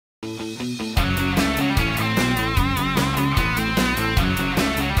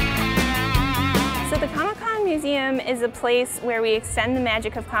Museum is a place where we extend the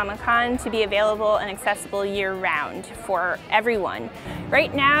magic of Comic-Con to be available and accessible year-round for everyone.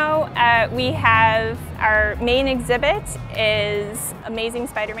 Right now, we have our main exhibit is Amazing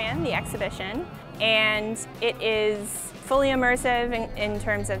Spider-Man, the exhibition, and it is fully immersive in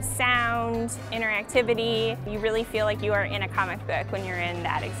terms of sound, interactivity. You really feel like you are in a comic book when you're in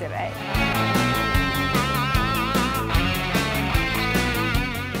that exhibit.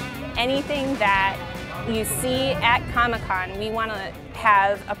 Anything that you see at Comic-Con, we want to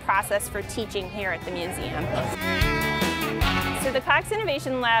have a process for teaching here at the museum. So the Cox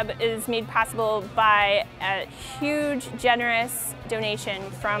Innovation Lab is made possible by a huge, generous donation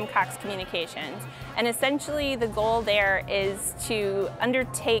from Cox Communications. And essentially the goal there is to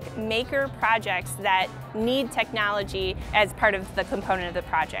undertake maker projects that need technology as part of the component of the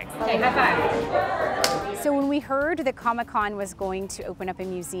project. Okay, high five. So when we heard that Comic-Con was going to open up a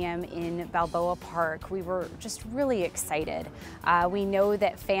museum in Balboa Park, we were just really excited. We know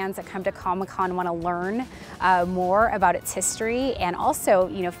that fans that come to Comic-Con want to learn more about its history, and also,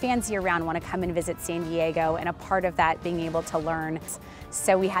 fans year-round want to come and visit San Diego, and a part of that being able to learn.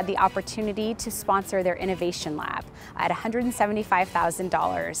 So we had the opportunity to sponsor their Innovation Lab at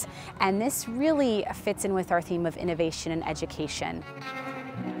 $175,000, and this really fits in with our theme of innovation and education.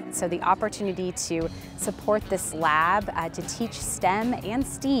 So the opportunity to support this lab to teach STEM and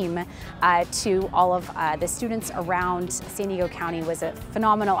STEAM to all of the students around San Diego County was a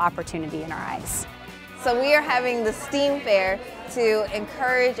phenomenal opportunity in our eyes. So we are having the STEAM Fair to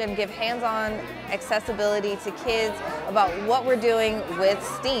encourage and give hands-on accessibility to kids about what we're doing with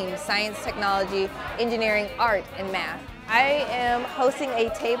STEAM, science, technology, engineering, art, and math. I am hosting a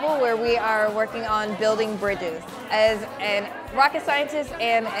table where we are working on building bridges. As a rocket scientist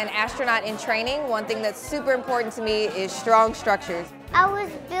and an astronaut in training, one thing that's super important to me is strong structures. I was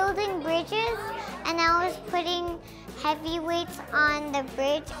building bridges and I was putting heavy weights on the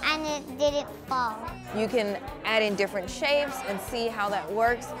bridge and it didn't fall. You can add in different shapes and see how that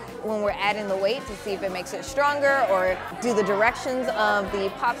works when we're adding the weight to see if it makes it stronger, or do the directions of the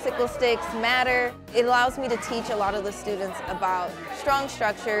popsicle sticks matter. It allows me to teach a lot of the students about strong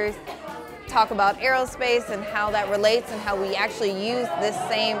structures, talk about aerospace and how that relates and how we actually use this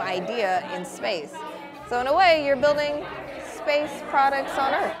same idea in space. So in a way, you're building space products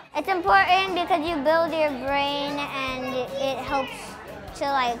on Earth. It's important because you build your brain and it helps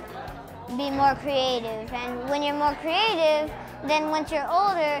to be more creative. And when you're more creative, then once you're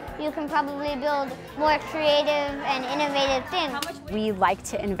older, you can probably build more creative and innovative things. We like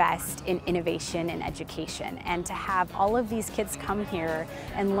to invest in innovation and education, and to have all of these kids come here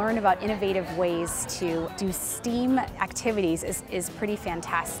and learn about innovative ways to do STEAM activities is pretty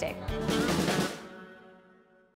fantastic.